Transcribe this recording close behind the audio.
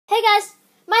Hey guys,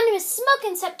 my name is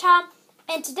Smokin' Septom,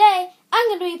 and today I'm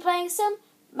going to be playing some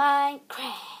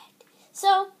Minecraft.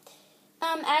 So,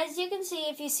 as you can see,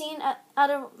 if you've seen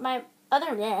other Minecraft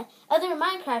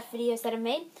videos that I've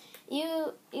made,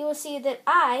 you will see that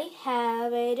I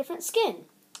have a different skin.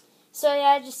 So yeah,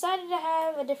 I decided to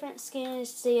have a different skin.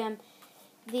 It's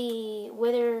the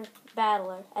Wither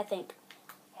Battler, I think.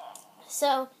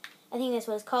 So, I think that's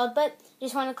what it's called, but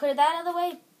just want to clear that out of the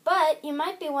way. But you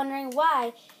might be wondering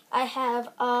why I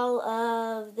have all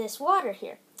of this water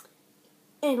here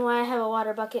and why I have a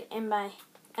water bucket in my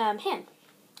hand.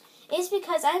 It's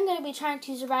because I'm going to be trying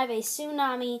to survive a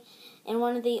tsunami in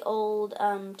one of the old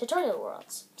tutorial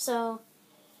worlds. So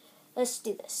let's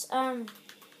do this.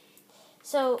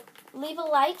 So leave a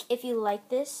like if you like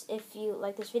this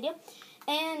video,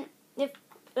 and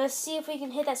let's see if we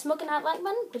can hit that smoking hot like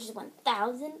button, which is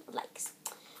 1,000 likes.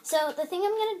 So the thing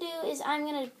I'm going to do is I'm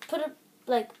going to put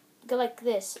go like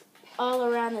this all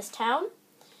around this town.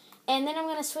 And then I'm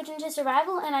going to switch into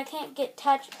survival, and I can't get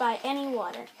touched by any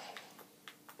water.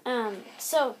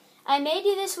 So I may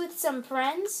do this with some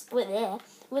friends.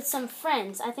 With some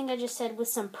friends. I think I just said with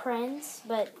some friends,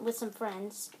 but with some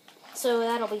friends. So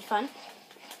that'll be fun.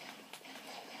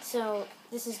 So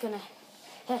this is going to...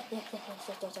 I'm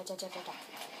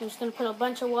just going to put a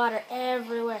bunch of water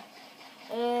everywhere.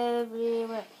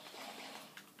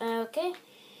 Okay,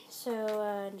 so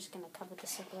I'm just going to cover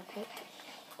this up real quick.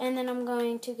 And then I'm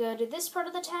going to go to this part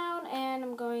of the town, and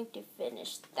I'm going to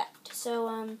finish that.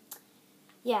 So,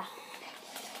 yeah.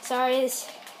 Sorry,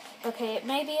 okay,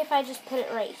 maybe if I just put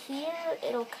it right here,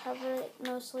 it'll cover it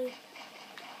mostly.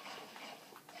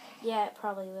 Yeah, it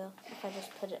probably will, if I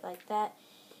just put it like that.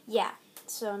 Yeah,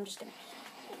 so I'm just going to...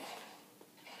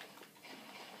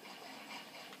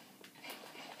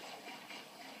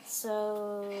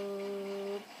 So,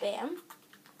 bam.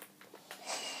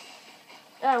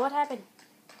 Oh, what happened?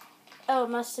 Oh, it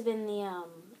must have been the,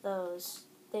 those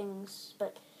things.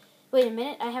 But, wait a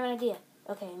minute, I have an idea.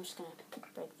 Okay, I'm just gonna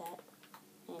break that.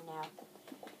 And now.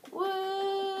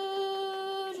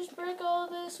 Woo! Just break all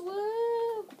this.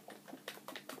 Woo!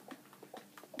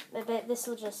 I bet this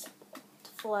will just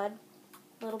flood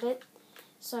a little bit.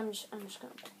 So I'm just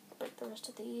gonna break the rest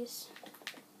of these.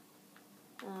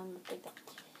 Break that.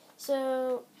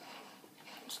 So,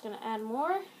 I'm just going to add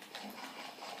more.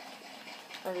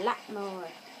 A lot more.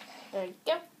 There we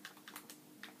go.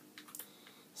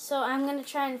 So, I'm going to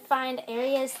try and find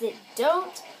areas that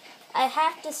don't. I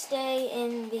have to stay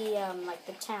in the,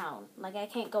 the town. Like, I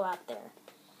can't go out there.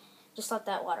 Just let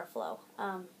that water flow.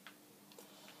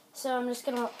 So, I'm going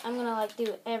to, do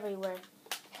it everywhere.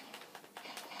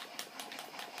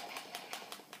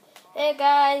 Hey,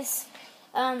 guys.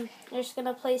 You're just going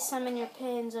to place some in your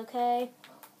pins, okay?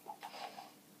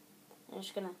 I'm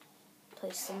just going to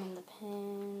place some in the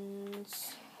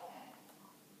pins.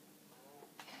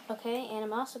 Okay, and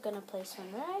I'm also going to place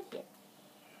one right here.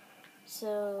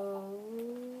 So,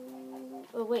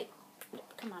 oh wait,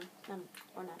 come on,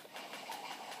 or not.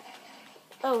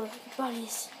 Oh,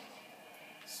 buddies.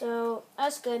 So,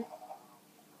 that's good.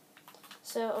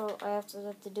 So, I have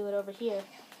to do it over here.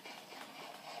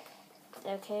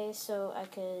 Okay, so I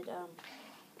could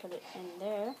put it in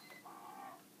there.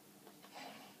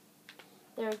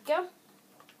 There we go.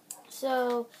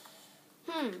 So,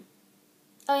 oh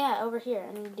yeah, over here.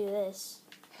 I need to do this.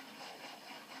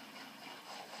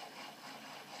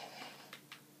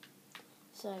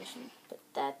 So I just need to put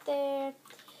that there.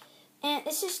 And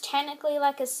this is technically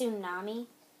like a tsunami.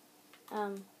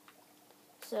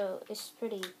 So it's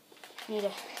pretty. You need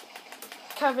to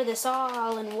cover this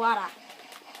all in water.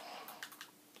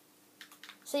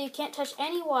 So you can't touch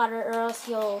any water or else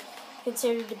you'll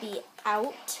consider to be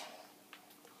out.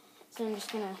 So I'm just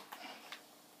going to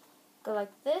go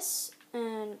like this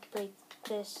and break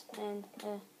this and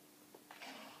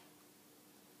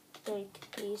break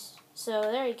these. So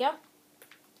there you go.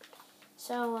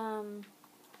 So,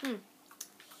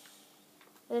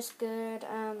 that's good. So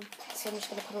I'm just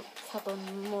going to put a couple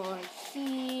more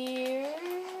here.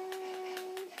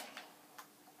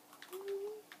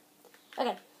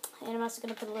 Okay. And I'm also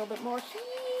going to put a little bit more here.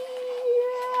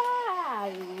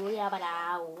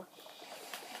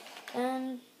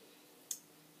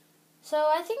 So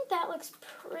I think that looks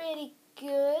pretty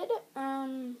good.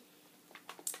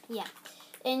 Yeah.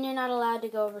 And you're not allowed to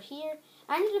go over here.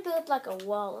 I need to build like a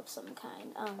wall of some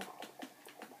kind.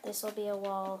 This will be a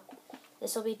wall.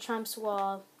 This will be Trump's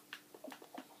wall.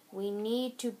 We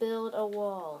need to build a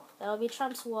wall. That'll be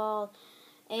Trump's wall.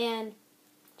 And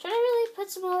should I really put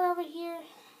some more over here?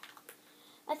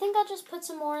 I think I'll just put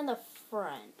some more in the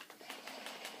front.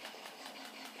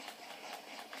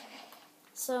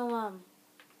 So,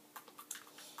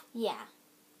 Yeah.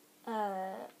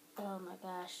 Oh my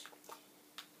gosh.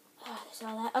 There's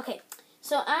all that. Okay,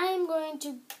 so I'm going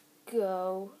to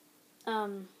go,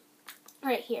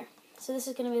 right here. So this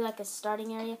is going to be like a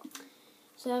starting area.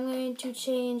 So I'm going to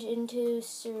change into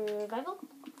survival.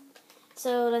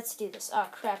 So let's do this. Oh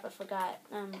crap, I forgot.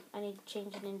 I need to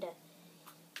change it into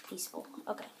peaceful.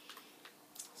 Okay.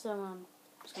 So, I'm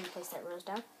just going to place that rose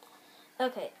down.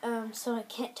 Okay, so I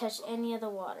can't touch any of the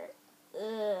water.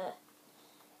 Ugh.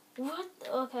 What?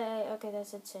 Okay,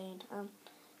 that's insane.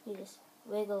 You just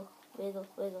wiggle, wiggle,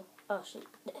 wiggle. Oh, shoot.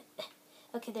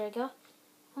 Okay, there we go.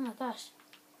 Oh my gosh.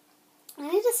 I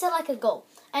need to set like a goal.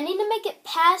 I need to make it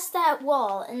past that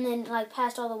wall and then like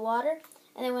past all the water.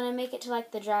 And then when I make it to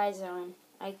like the dry zone,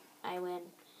 I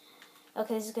win.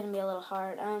 Okay, this is going to be a little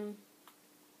hard.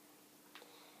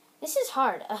 This is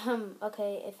hard.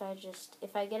 Okay,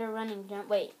 if I get a running jump,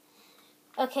 wait.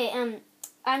 Okay, I'm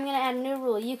going to add a new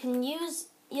rule.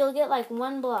 You'll get like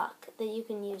one block that you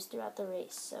can use throughout the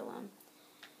race. So,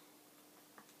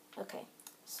 okay.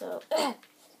 So,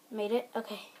 made it.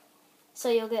 Okay. So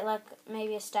you'll get like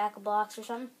maybe a stack of blocks or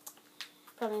something.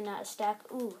 Probably not a stack.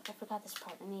 Ooh, I forgot this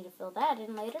part. I need to fill that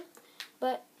in later.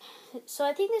 But, so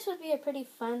I think this would be a pretty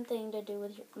fun thing to do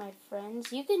with my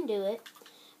friends. You can do it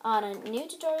on a new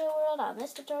tutorial world, on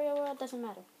this tutorial world, doesn't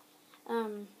matter.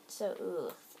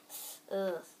 So,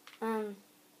 I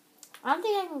don't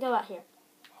think I can go out here.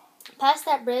 Past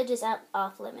that bridge is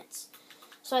off limits.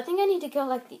 So I think I need to go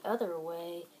like the other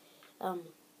way.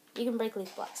 You can break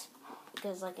leaf blocks.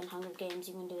 Because like in Hunger Games,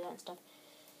 you can do that and stuff.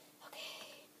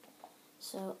 Okay.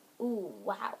 So, ooh,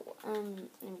 wow. Let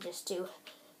me just do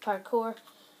parkour.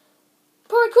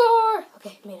 Parkour!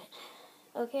 Okay, made it.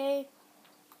 Okay.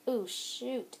 Ooh,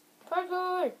 shoot.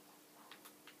 Parkour!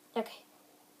 Okay.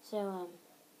 So,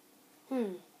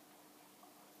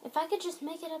 if I could just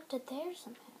make it up to there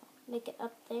somehow. Make it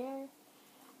up there.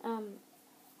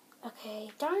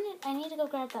 Okay. Darn it. I need to go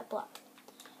grab that block.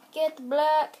 Get the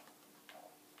block.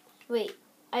 Wait.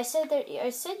 I said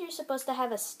you're supposed to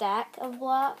have a stack of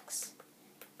blocks.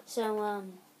 So,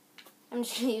 I'm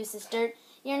just going to use this dirt.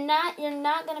 You're not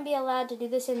going to be allowed to do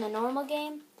this in the normal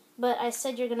game. But I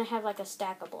said you're going to have like a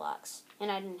stack of blocks. And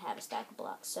I didn't have a stack of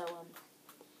blocks. So,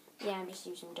 yeah, I'm just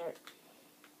using dirt.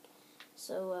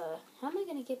 So, how am I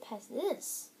going to get past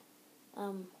this?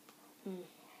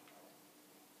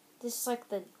 This is like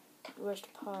the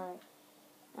worst part.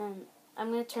 I'm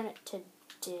going to turn it to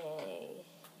day.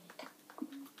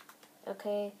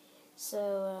 Okay,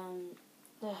 so,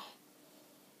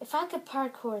 if I could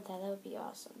parkour that would be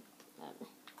awesome.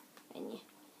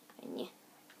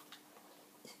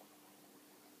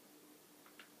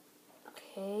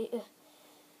 Okay.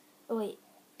 Oh, wait.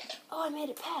 Oh, I made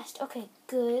it past. Okay,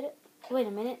 good. Wait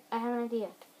a minute. I have an idea.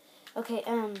 Okay,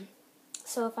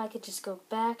 so if I could just go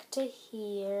back to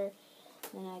here,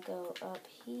 then I go up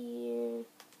here,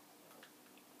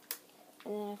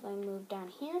 and then if I move down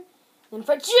here, then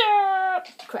for jump!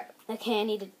 Crap. Okay, I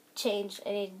need to change.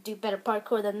 I need to do better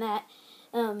parkour than that.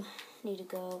 Need to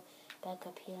go back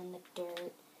up here in the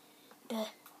dirt. Duh.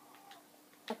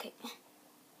 Okay.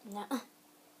 Now.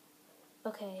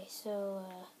 Okay, so,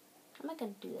 how am I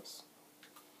gonna do this?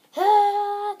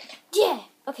 Yeah!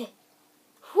 Okay.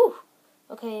 Whew.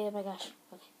 Okay, oh my gosh.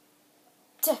 Okay.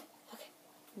 Duh. Okay.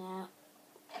 Now.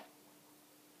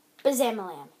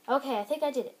 Bazamalam. Okay, I think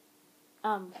I did it.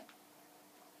 Boop.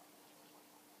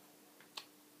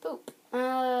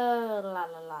 La la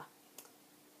la.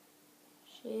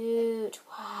 Shoot.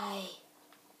 Why?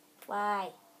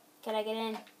 Why? Can I get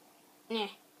in? Nah.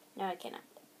 No, I cannot.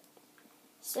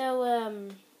 So,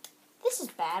 this is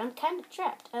bad. I'm kind of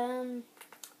trapped.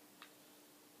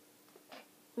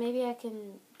 Maybe I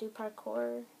can do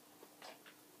parkour.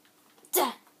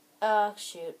 Duh! Oh,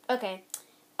 shoot. Okay.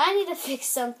 I need to fix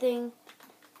something.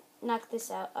 Knock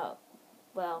this out. Oh,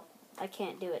 well, I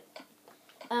can't do it.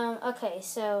 Okay,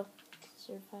 so,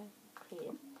 survive,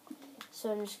 creative.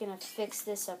 So I'm just going to fix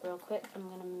this up real quick. I'm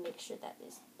going to make sure that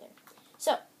is there.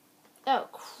 So, oh,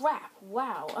 crap.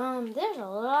 Wow. There's a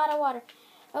lot of water.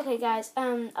 Okay, guys,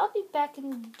 I'll be back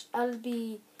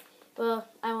well,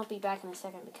 I won't be back in a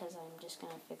second because I'm just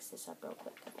going to fix this up real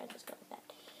quick. If I just go with that.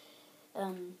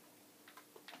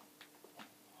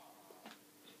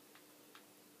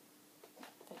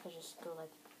 If I could just go like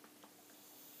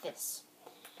this.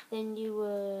 Then you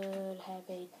would have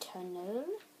a tunnel.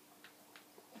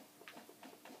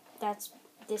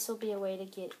 This will be a way to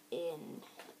get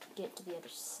to the other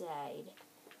side.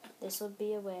 This will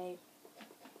be a way.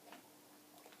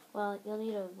 Well, you'll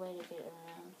need a way to get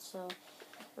around, so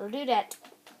we'll do that.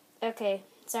 Okay,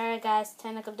 sorry guys,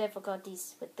 technical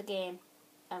difficulties with the game.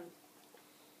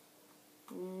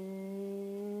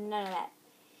 none of that.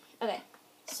 Okay,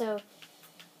 so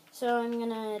I'm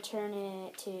gonna turn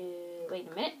it to, wait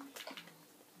a minute.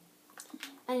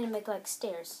 I need to make like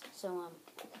stairs, so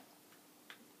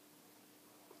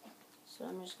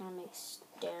I'm just gonna make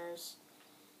stairs.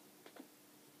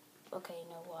 Okay,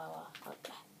 no lava.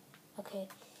 Okay.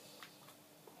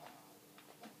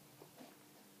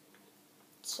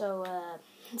 So,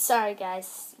 sorry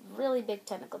guys, really big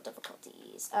technical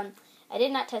difficulties. I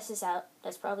did not test this out.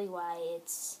 That's probably why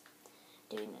it's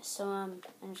doing this. So, I'm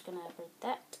just gonna break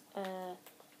that.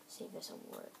 See if this will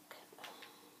work.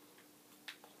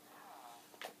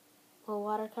 Will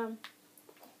water come?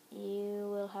 You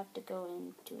will have to go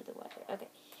into the water. Okay.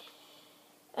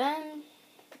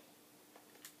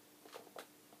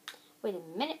 Wait a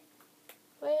minute.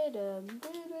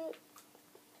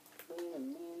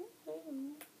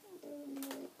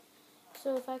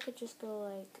 So if I could just go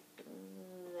like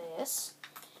this,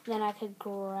 then I could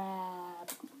grab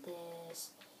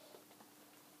this.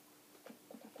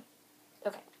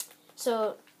 Okay.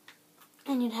 So,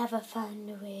 and you'd have a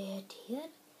fun way to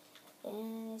it.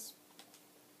 And it's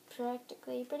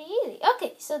practically pretty easy.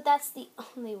 Okay, so that's the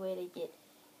only way to get,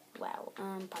 wow,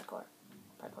 parkour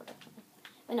definitely.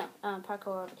 But no,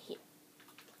 parkour over here.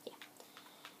 Yeah.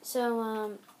 So,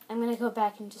 I'm gonna go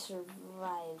back into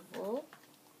survival.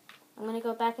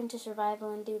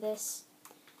 And do this.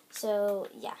 So,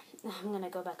 yeah, I'm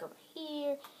gonna go back over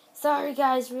here. Sorry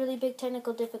guys, really big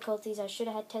technical difficulties. I should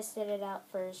have tested it out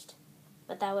first,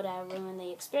 but that would have ruined the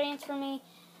experience for me.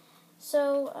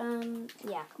 So,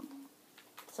 yeah.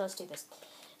 So let's do this.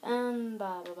 I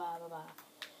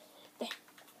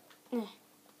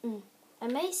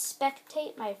may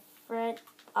spectate my friend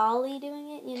Ollie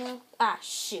doing it, you know. Ah,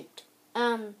 shoot.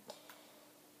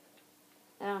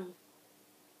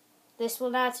 This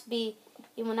will not be,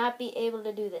 you will not be able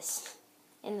to do this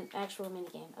in the actual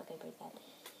minigame. Okay, break that.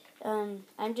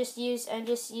 I'm just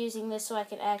using this so I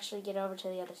can actually get over to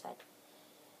the other side.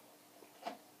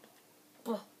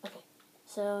 Oh, okay.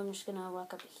 So I'm just gonna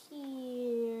walk up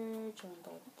here, jump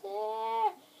over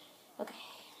there. Okay,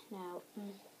 now,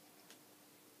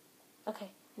 okay,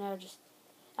 now just,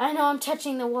 I know I'm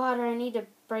touching the water. I need to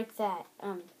break that.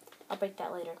 I'll break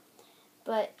that later.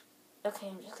 But, okay,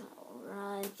 I'm just gonna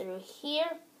run through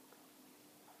here.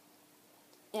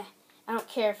 Yeah, I don't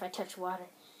care if I touch water.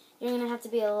 You're gonna have to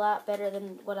be a lot better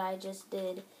than what I just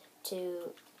did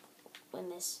to win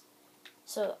this.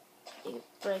 So, you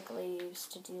break leaves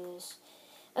to do this.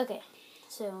 Okay,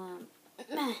 so,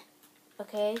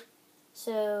 okay,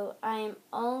 so I'm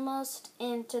almost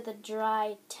into the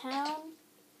dry town.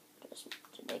 Just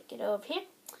to make it over here.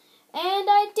 And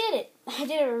I did it. I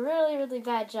did a really, really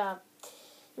bad job.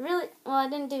 Well, I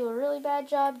didn't do a really bad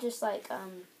job, just like,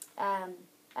 I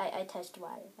touched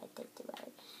water. I did do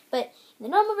water. But in the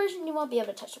normal version, you won't be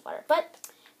able to touch the water. But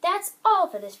that's all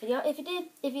for this video. If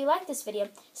you like this video,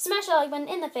 smash the like button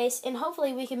in the face, and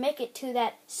hopefully we can make it to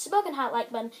that smoking hot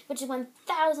like button, which is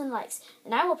 1,000 likes.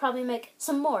 And I will probably make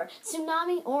some more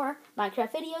Tsunami or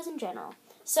Minecraft videos in general.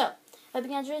 So, hope you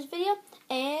guys enjoyed this video,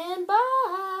 and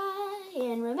bye!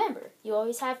 And remember, you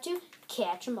always have to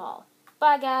catch 'em all.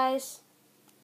 Bye, guys.